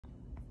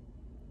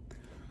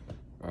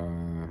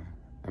I'm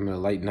gonna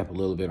lighten up a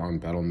little bit on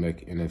Battle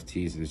Mech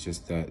NFTs. It's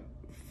just that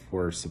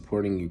for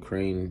supporting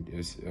Ukraine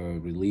is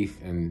relief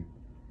and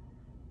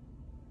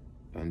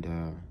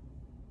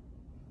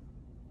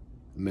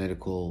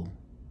medical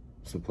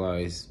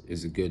supplies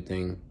is a good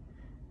thing,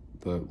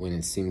 but when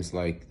it seems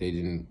like they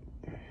didn't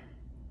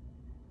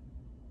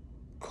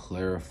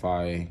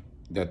clarify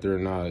that they're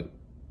not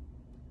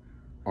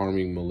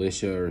arming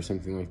militia or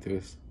something like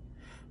this,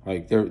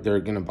 like they're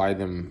gonna buy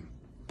them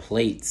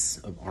plates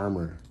of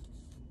armor.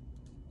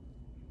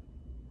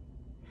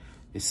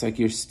 It's like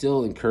you're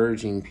still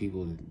encouraging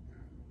people to,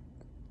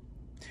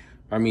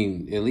 I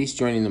mean, at least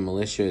joining the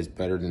militia is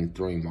better than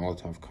throwing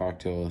Molotov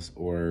cocktails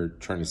or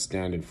trying to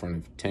stand in front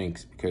of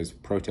tanks, because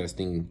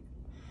protesting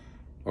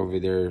over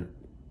there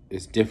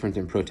is different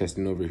than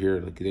protesting over here.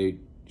 Like, they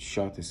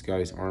shot this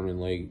guy's arm and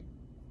leg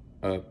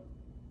up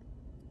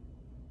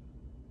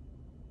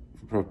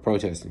for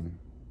protesting,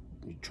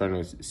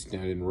 trying to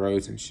stand in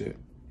rows and shit.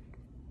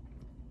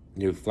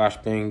 You're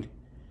flashbanged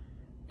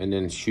and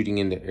then shooting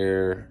in the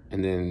air,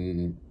 and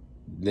then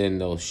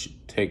they'll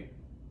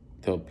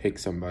pick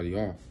somebody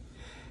off.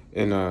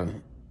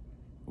 And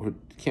we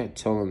can't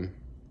tell them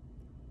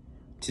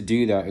to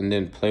do that and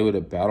then play with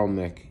a battle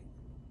mech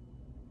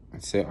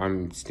and say,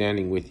 I'm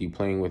standing with you,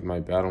 playing with my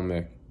battle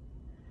mech,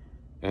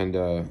 and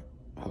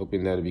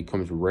hoping that it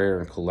becomes rare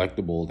and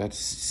collectible.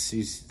 That's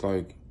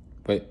like,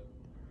 but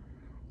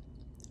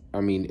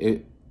I mean,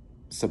 it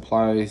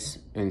supplies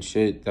and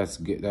shit, that's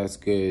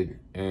good,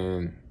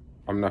 and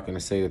I'm not gonna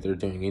say that they're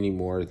doing any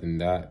more than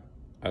that.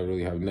 I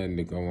really have nothing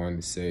to go on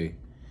to say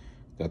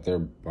that they're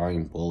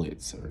buying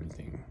bullets or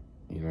anything.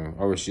 You know,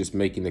 I was just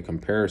making the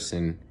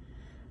comparison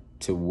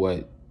to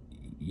what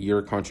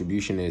your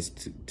contribution is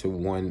to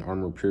one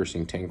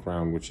armor-piercing tank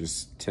round, which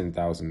is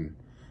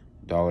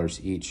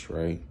 $10,000 each,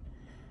 right?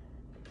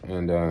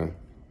 And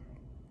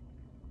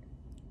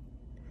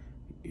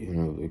you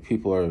know,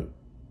 people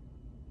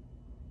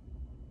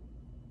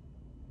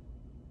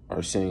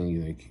are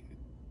saying like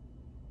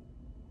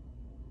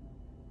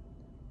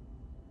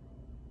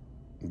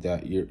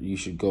that you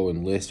should go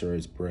enlist or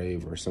it's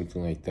brave or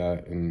something like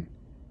that, and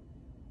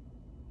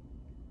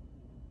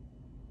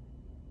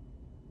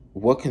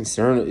what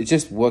concern of it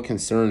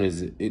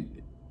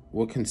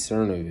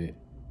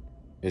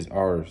is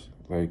ours?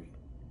 Like,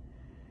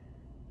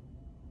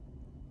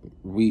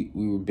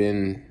 we've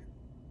been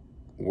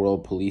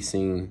world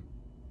policing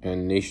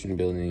and nation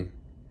building,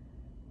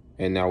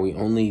 and now we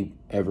only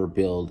ever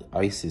build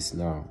ISIS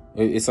now.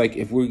 It's like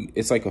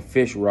it's like a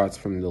fish rots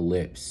from the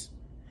lips.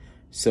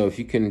 So if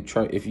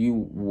you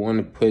want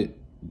to put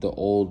the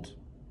old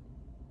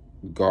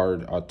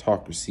guard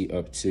autocracy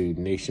up to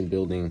nation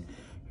building,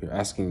 you're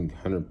asking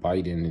Hunter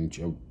Biden and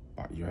you're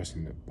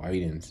asking the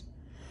Bidens.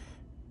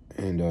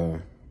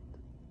 And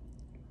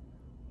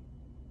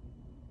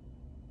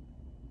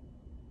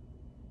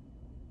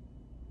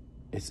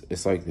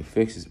it's like the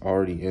fix is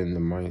already in the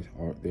mind.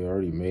 They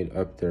already made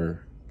up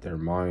their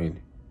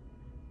mind.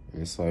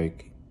 And it's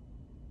like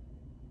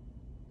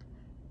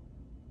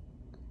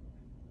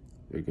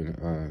they're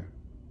gonna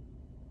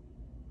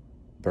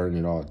burn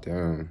it all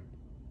down.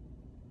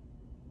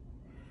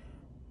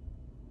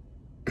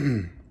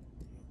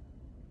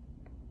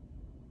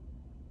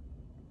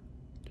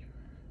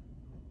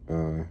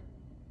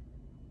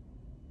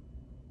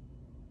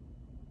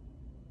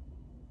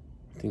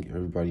 I think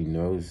everybody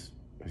knows.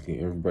 I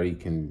think everybody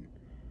can.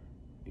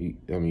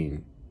 I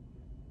mean,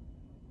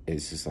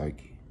 it's just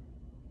like,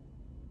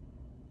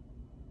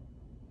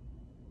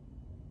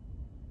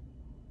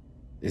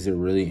 is there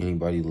really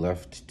anybody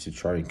left to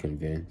try and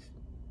convince?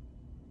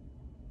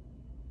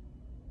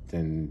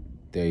 Then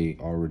they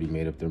already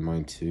made up their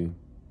mind too.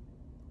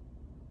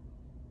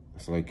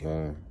 It's like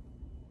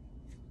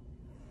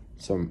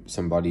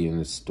somebody in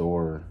the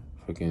store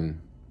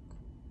fucking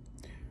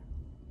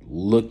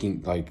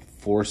looking, like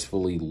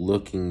forcefully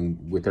looking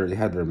they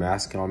had their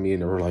mask on me,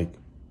 and they were like,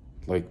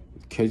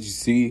 can't you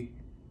see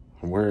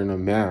I'm wearing a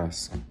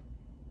mask?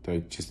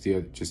 Like just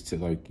to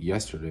like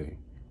yesterday.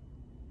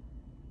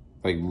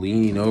 Like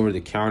leaning over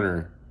the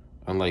counter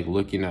and like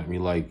looking at me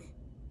like,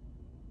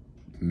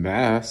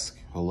 mask,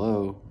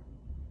 hello.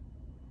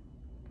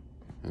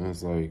 And I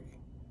was like,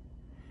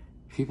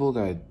 people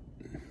that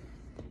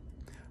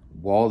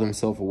wall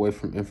themselves away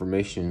from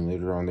information,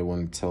 later on they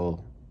want to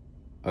tell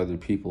other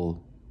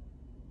people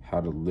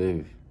how to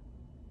live.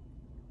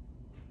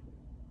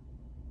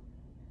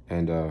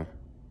 And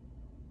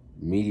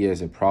media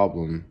is a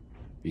problem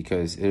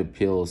because it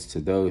appeals to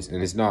those,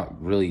 and it's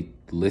not really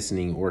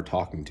listening or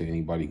talking to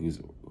anybody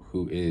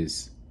who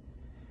is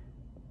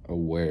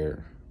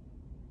aware.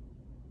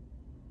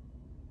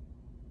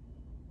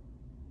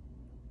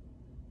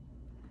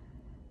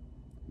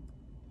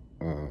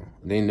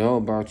 They know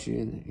about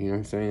you, you know what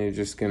I'm saying? They're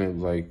just gonna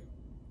like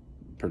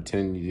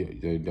pretend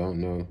they don't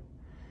know.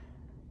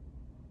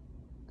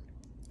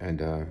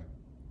 And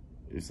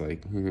it's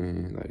like,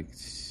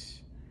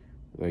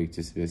 like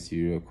dismiss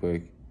you real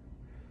quick.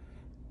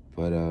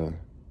 But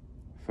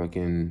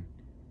fucking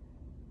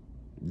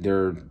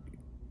they're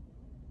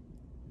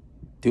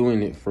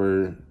doing it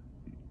for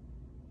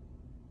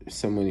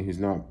someone who's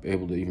not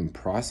able to even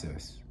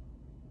process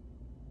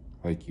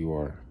like you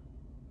are.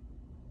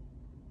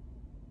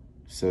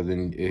 So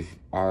then if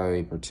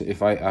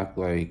I act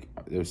like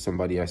there's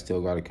somebody I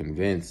still got to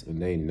convince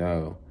and they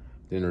know,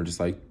 then they're just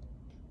like,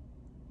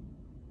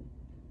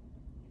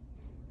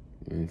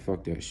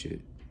 fuck that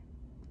shit.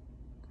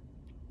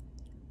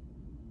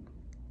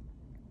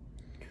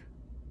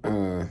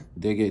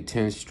 They get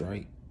 10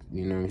 strike,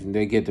 you know,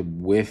 they get to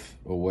whiff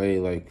away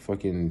like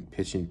fucking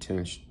pitching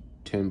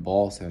 10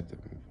 balls at them.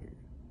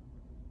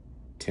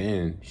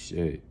 10,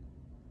 shit.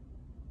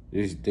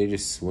 They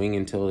just swing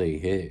until they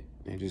hit.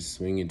 They just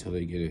swing until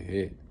they get a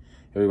hit.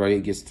 Everybody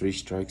gets 3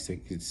 strikes, they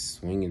could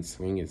swing and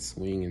swing and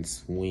swing and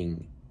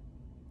swing.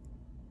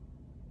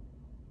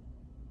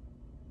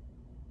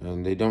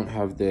 And they don't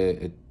have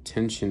the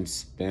attention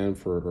span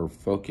or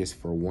focus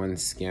for one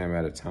scam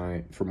at a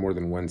time, for more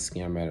than one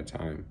scam at a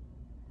time.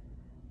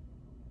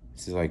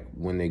 This is like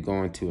when they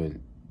go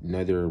into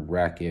another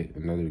racket,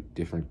 another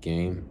different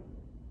game,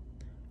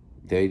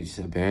 they just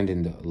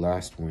abandon the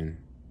last one.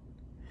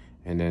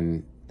 And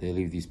then they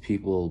leave these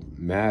people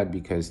mad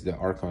because the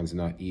Archon's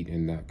not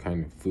eating that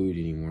kind of food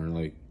anymore.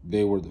 Like,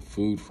 they were the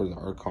food for the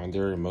Archon,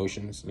 their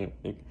emotions and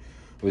everything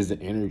was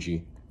the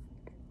energy.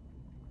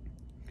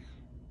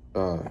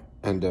 And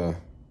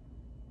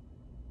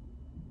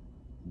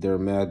they're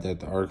mad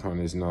that the Archon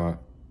is not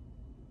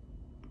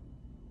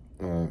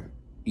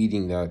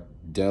eating that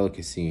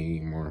delicacy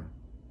anymore.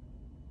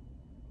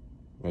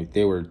 Like,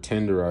 they were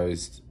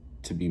tenderized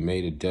to be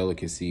made a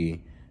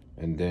delicacy,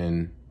 and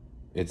then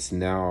its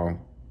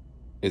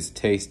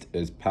taste,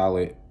 its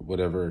palate,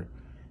 whatever,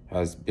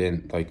 has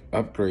been like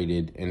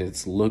upgraded, and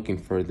it's looking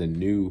for the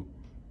new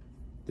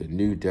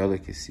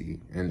delicacy.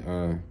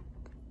 And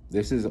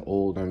this is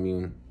old. I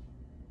mean,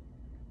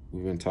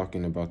 we've been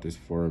talking about this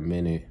for a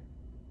minute.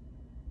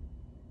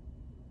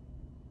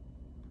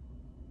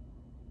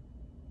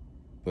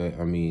 But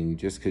I mean,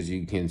 just because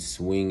you can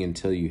swing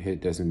until you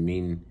hit doesn't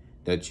mean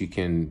that you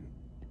can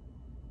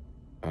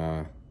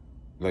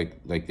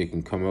like they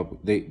can come up,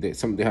 they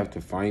have to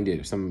find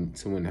it.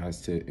 Someone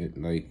has to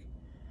like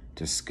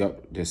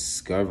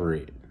discover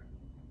it,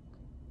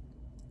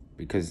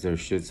 because their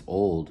shit's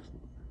old.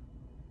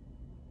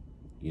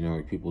 You know,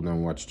 like, people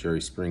don't watch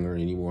Jerry Springer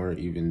anymore,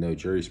 even though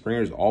Jerry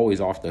Springer's always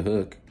off the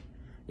hook.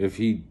 If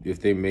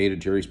they made a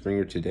Jerry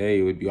Springer today,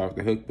 it would be off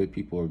the hook, but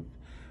people have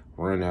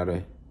run out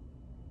of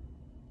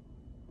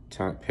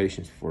time,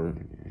 patience for it.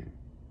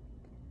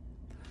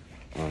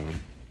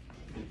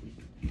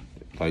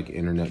 Like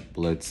internet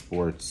blood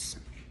sports.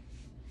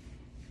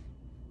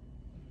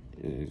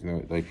 It's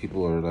not like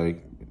people are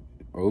like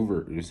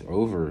it's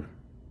over.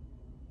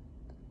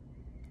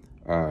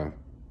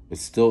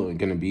 It's still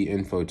gonna be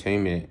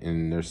infotainment,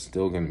 and there's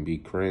still gonna be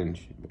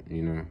cringe,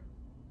 you know.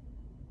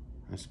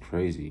 That's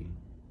crazy.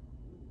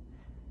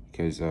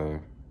 Because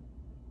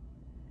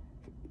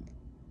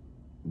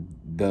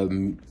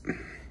the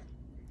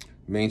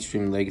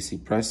mainstream legacy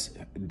press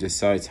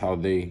decides how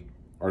they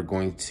are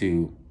going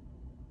to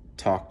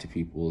talk to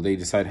people. They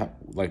decide how,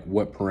 like,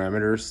 what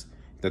parameters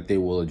that they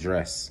will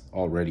address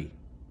already.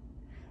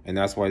 And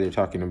that's why they're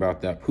talking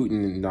about that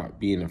Putin not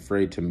being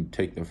afraid to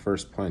take the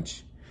first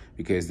punch,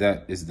 because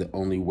that is the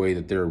only way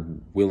that they're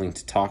willing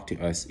to talk to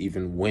us,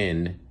 even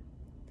when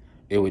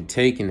it would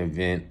take an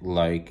event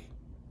like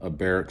a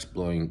barracks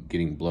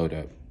getting blown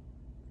up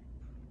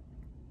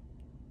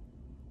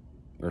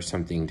or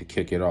something to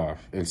kick it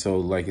off. And so,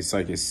 like, it's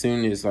like as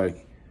soon as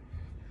like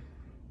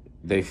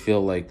they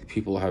feel like the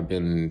people have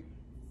been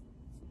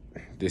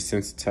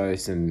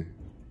desensitized, and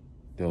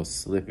they'll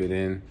slip it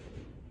in,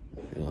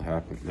 it'll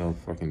happen. They'll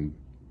fucking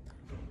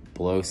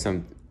blow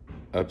some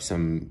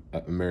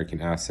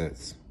American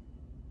assets,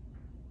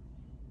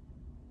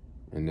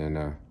 and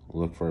then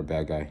look for a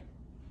bad guy.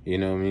 You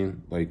know what I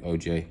mean? Like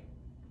OJ.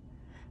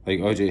 Like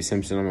OJ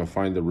Simpson, I'm gonna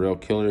find the real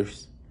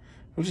killers.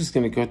 We're just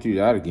gonna go through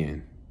that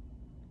again.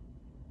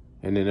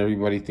 And then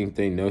everybody think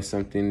they know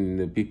something, and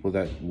the people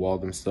that wall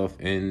themselves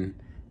in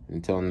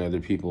and telling other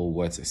people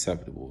what's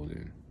acceptable,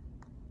 then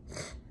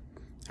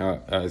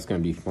it's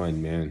gonna be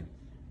fun, man.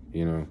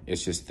 You know,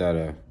 it's just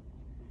that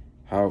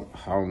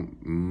how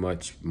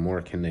much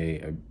more can they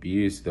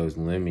abuse those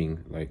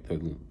lemming, like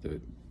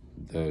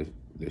the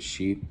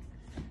sheep?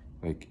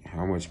 Like,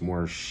 how much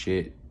more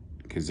shit?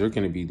 Because they're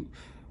gonna be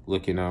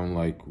looking on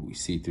like we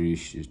see through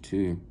shit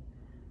too.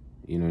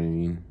 You know what I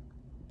mean?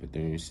 But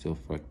they're still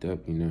fucked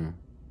up, you know.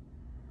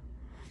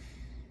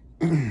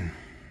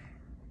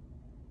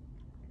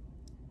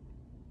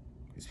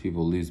 Because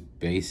people lose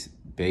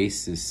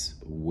basis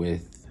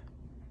with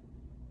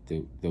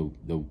the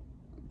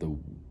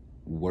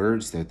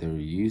words that they're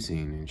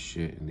using and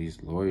shit, and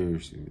these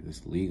lawyers,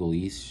 this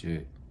legalese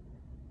shit,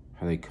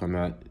 how they come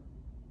at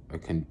a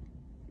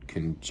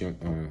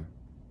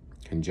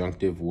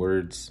conjunctive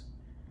words,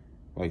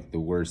 like the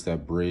words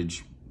that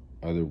bridge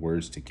other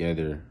words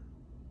together,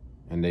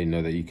 and they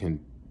know that you can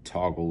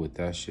toggle with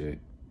that shit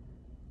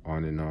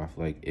on and off,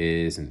 like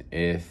is and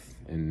if,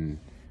 and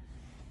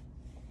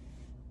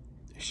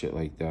shit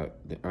like that.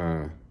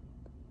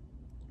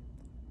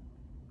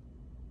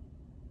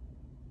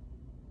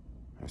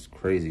 That's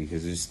crazy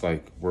because it's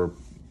like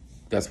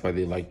that's why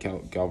they like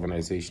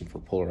galvanization for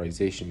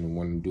polarization and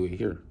want to do it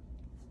here,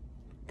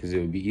 because it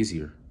would be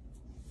easier.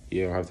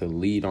 You don't have to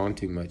lead on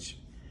too much,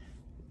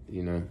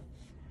 you know,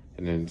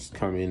 and then just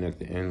come in at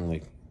the end,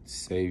 like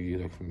save you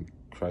like from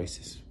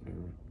crisis,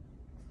 whatever.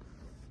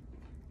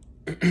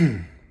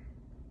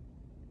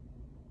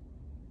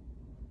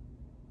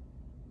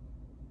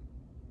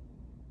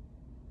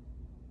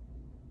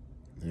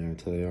 Yeah,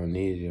 until they don't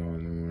need you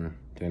anymore.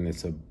 Then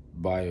it's a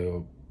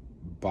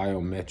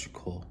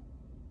biometrical,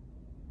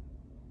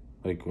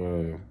 like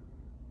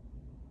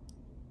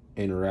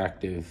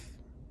interactive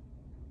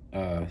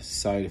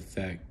side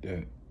effect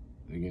that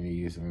they're gonna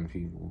use on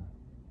people.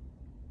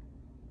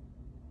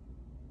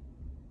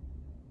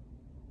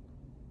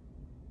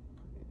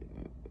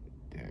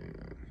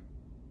 Damn.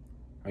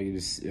 I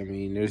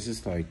mean, there's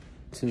just like,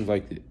 seems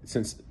like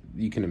since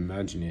you can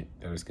imagine it,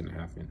 that it's gonna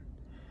happen.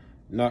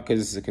 Not because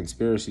it's a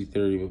conspiracy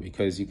theory, but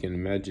because you can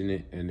imagine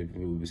it, and if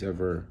it was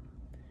ever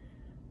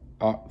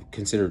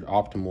considered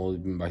optimal,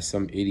 even by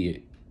some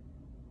idiot,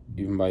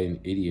 even by an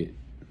idiot,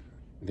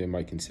 they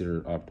might consider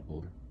it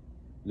optimal.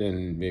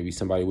 Then maybe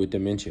somebody with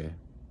dementia.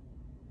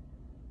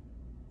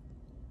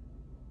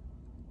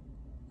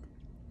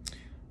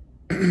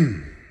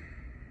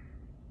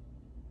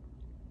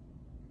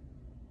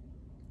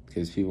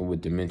 Because people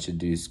with dementia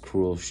do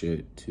cruel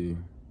shit too.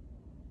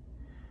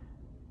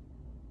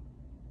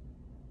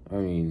 I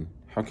mean,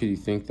 how could you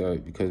think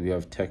that because we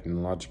have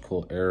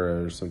technological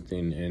error or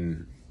something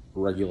and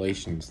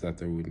regulations that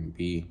there wouldn't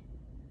be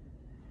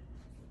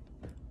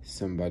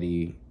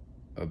somebody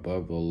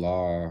above the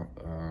law?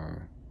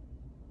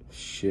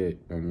 Shit,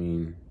 I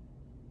mean,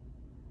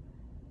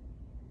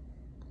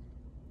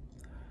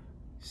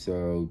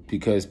 so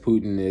because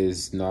Putin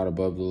is not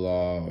above the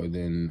law, or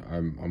then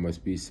I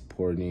must be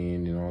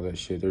supporting and all that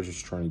shit. They're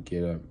just trying to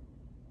get up.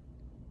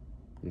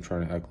 They're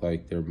trying to act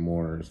like they're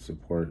more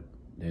support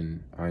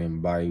than I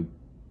am by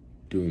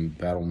doing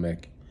battle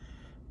mech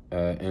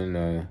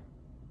and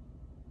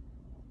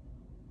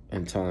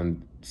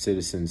telling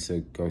citizens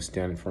to go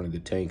stand in front of the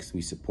tanks.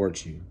 We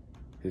support you.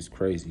 It's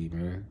crazy,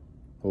 man.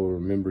 Oh,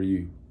 remember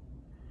you.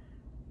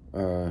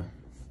 I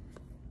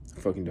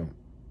fucking don't.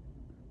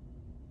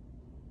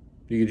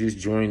 You could just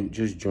join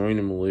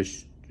the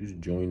militia. Just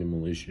join the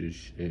militia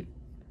shit.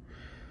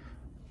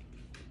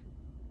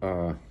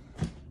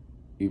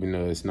 Even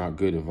though it's not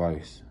good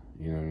advice,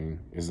 you know what I mean?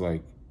 It's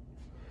like,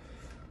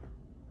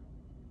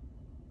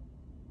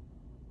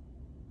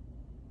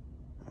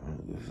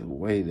 there's a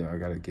way that I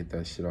gotta get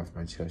that shit off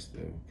my chest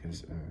though,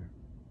 because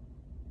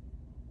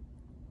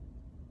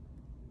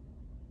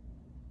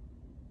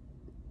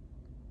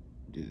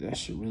does that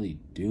shit really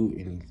do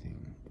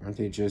anything? Aren't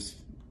they just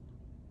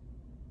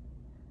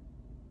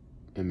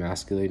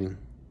emasculating?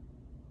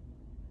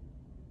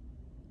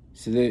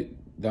 So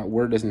that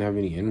word doesn't have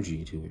any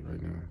energy to it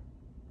right now.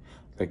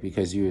 Like,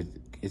 because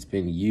it's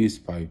been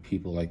used by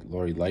people like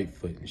Lori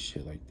Lightfoot and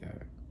shit like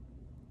that.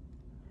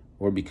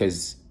 Or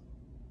because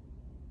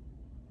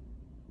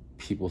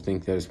people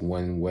think that it's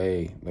one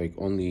way, like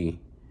only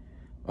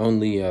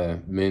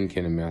men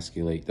can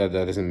emasculate. That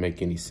doesn't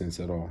make any sense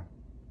at all.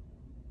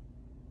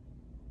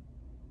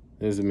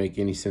 It doesn't make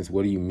any sense.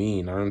 What do you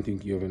mean? I don't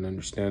think you even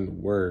understand the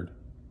word.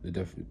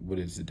 What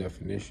is the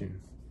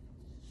definition?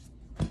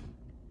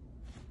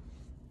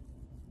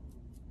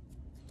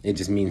 It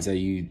just means that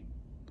you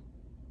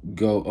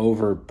go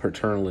over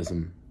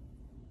paternalism,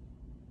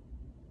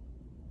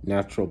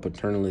 natural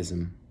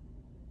paternalism.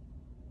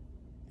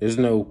 There's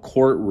no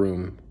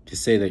courtroom to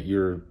say that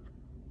you're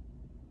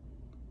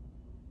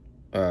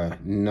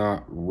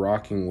not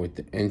rocking with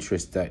the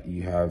interest that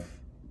you have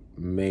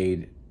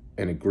made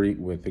an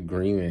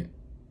agreement,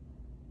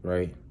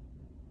 right?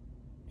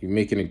 You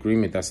make an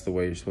agreement, that's the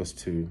way you're supposed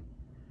to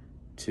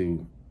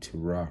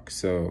rock.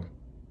 So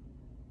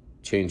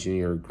changing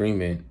your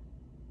agreement,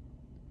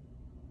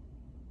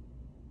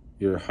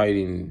 you're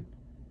hiding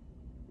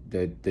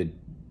the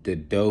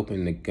dope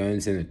and the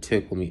guns in the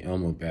tickle me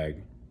Elmo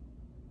bag.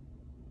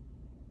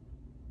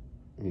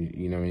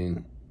 You know what I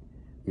mean?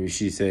 Maybe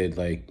she said,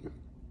 like,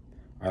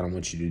 I don't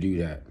want you to do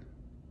that.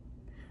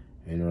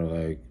 And they're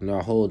like, no,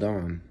 hold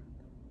on.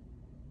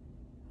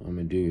 I'm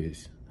gonna do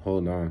this.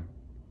 Hold on.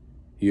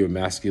 You're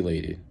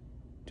emasculated.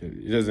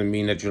 It doesn't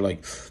mean that you're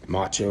like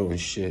macho and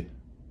shit.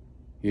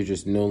 You're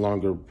just no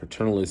longer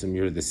paternalism.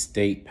 You're the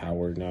state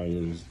power now.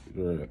 You're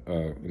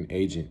an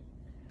agent.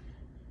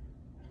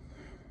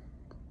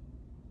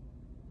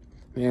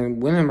 Man,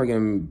 when am I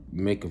gonna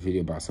make a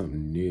video about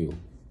something new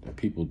that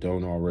people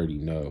don't already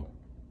know?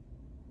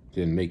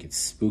 Then make it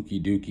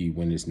spooky dooky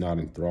when it's not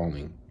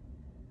enthralling.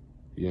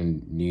 You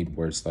don't need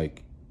words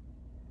like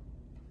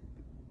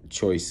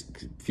choice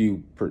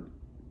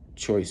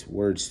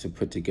words to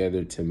put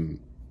together to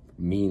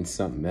mean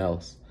something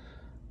else.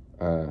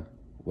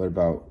 What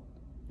about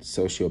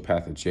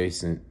sociopath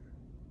adjacent,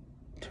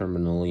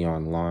 terminally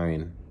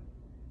online,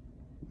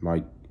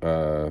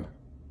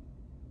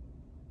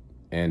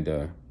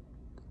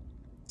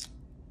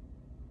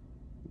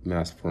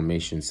 mass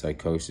formation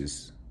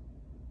psychosis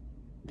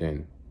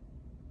then,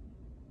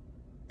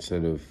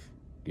 instead of,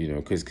 you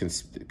know, because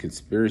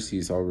conspiracy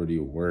is already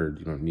a word.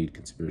 You don't need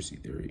conspiracy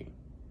theory.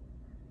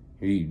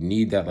 You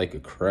need that like a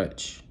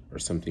crutch or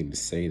something to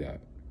say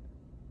that.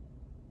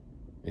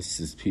 It's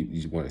just people,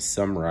 you want to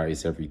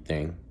summarize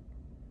everything,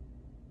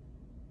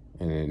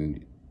 and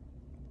then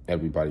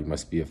everybody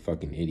must be a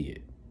fucking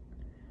idiot.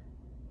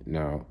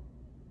 Now,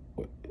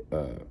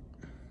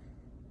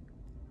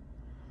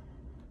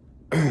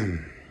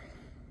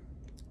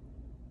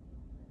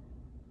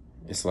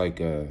 it's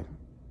like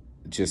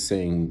just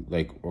saying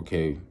like,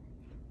 okay,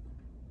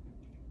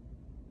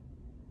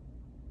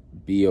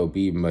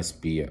 B.O.B.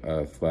 must be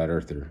a flat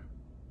earther.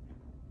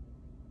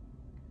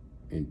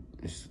 And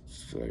it's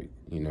like,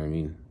 you know what I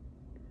mean?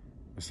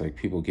 It's like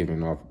people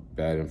giving off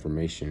bad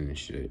information and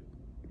shit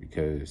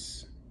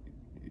because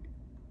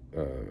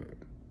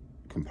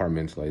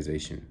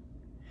compartmentalization.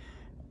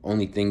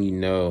 Only thing you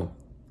know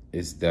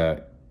is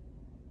that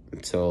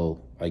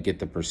until I get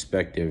the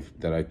perspective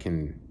that I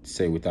can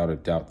say without a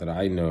doubt that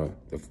I know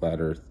the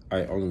flat earth,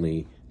 I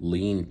only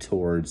lean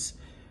towards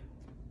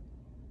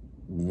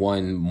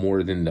one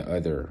more than the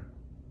other.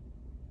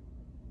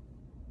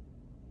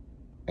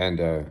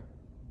 And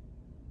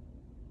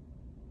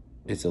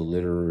it's a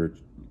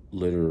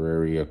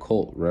literary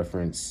occult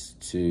reference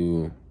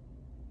to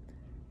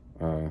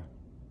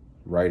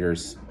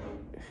writers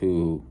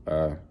who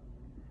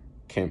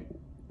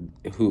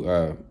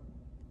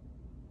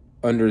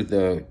under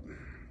the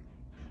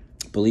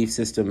belief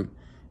system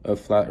of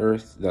flat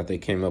earth, that they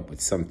came up with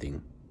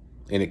something,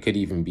 and it could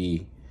even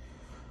be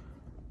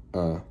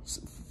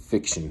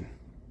fiction.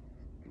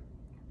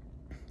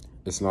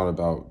 It's not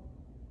about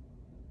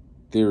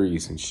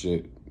theories and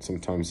shit.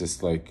 Sometimes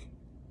it's like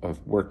a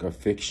work of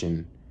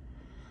fiction.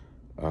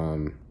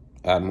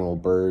 Admiral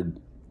Byrd,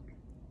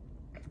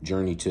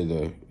 Journey to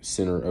the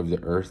Center of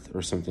the Earth,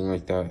 or something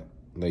like that.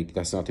 Like,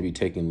 that's not to be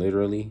taken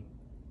literally,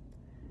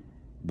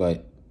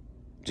 but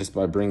just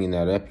by bringing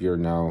that up, you're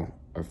now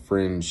a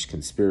fringe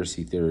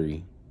conspiracy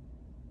theory,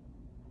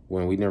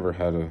 when we never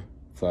had a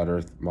flat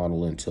earth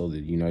model until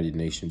the United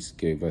Nations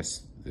gave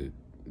us the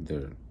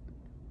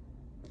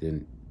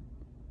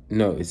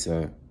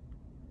United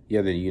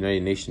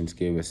Nations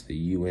gave us the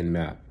UN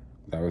map.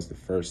 That was the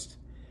first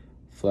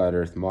flat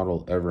earth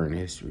model ever in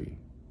history.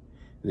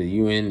 The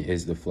UN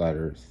is the flat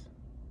earth,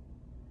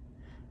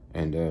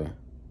 and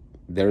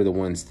they're the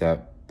ones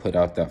that put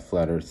out that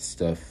flat earth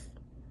stuff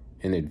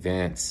in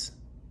advance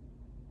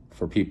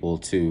for people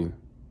to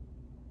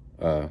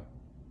come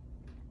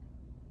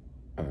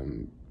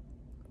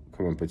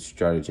up with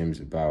stratagems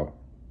about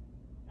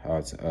how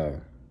it's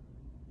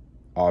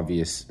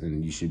obvious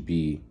and you should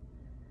be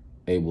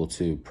able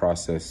to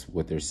process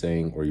what they're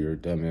saying, or you're a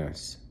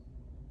dumbass,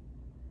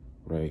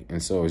 right?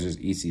 And so it's just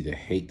easy to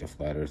hate the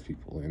flat earth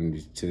people,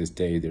 and to this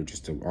day they're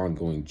just an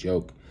ongoing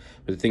joke.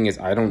 But the thing is,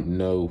 I don't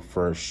know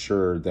for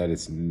sure that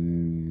it's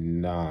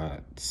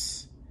not.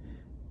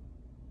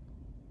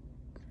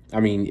 I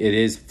mean, it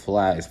is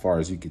flat as far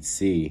as you could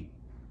see,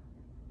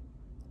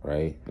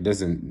 right? It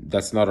doesn't,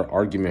 that's not an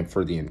argument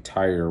for the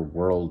entire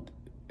world,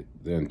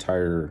 the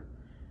entire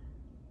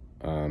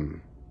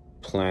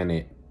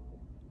planet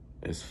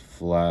is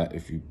flat.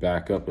 If you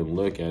back up and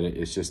look at it,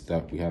 it's just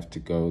that we have to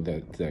go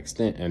that to the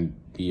extent, and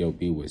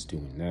B.O.B. was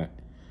doing that.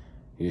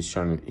 He was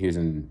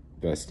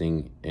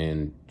investing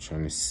in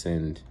trying to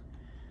send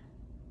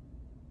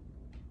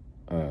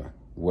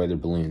weather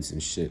balloons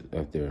and shit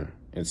up there.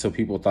 And so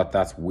people thought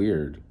that's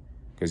weird,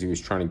 because he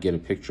was trying to get a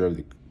picture of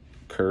the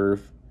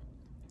curve.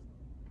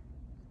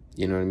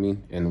 You know what I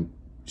mean? And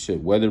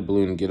shit, weather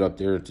balloon, get up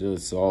there until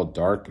it's all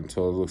dark,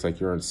 until it looks like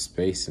you're in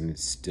space and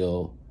it's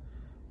still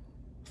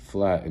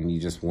flat, and you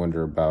just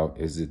wonder about,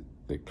 is it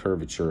the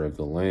curvature of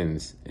the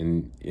lens?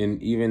 And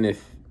even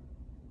if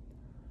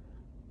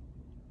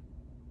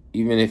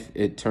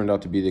it turned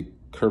out to be the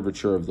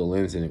curvature of the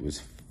lens and it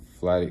was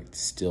flat, it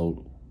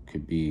still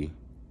could be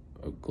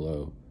a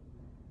globe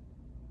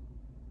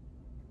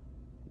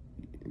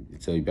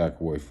until you back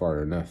away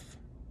far enough.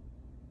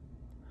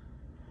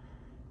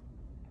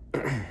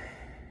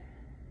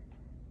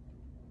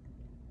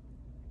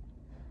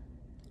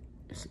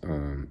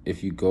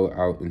 If you go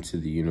out into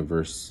the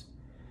universe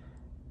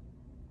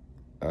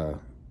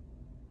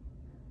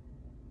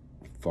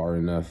far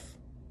enough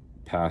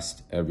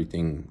past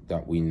everything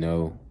that we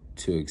know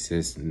to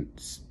exist, in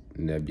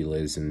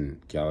nebulas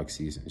and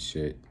galaxies and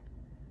shit,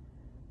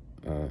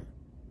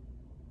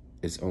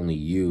 it's only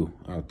you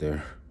out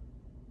there.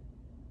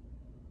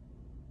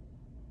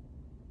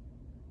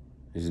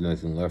 There's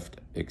nothing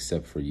left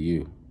except for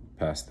you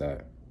past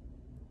that.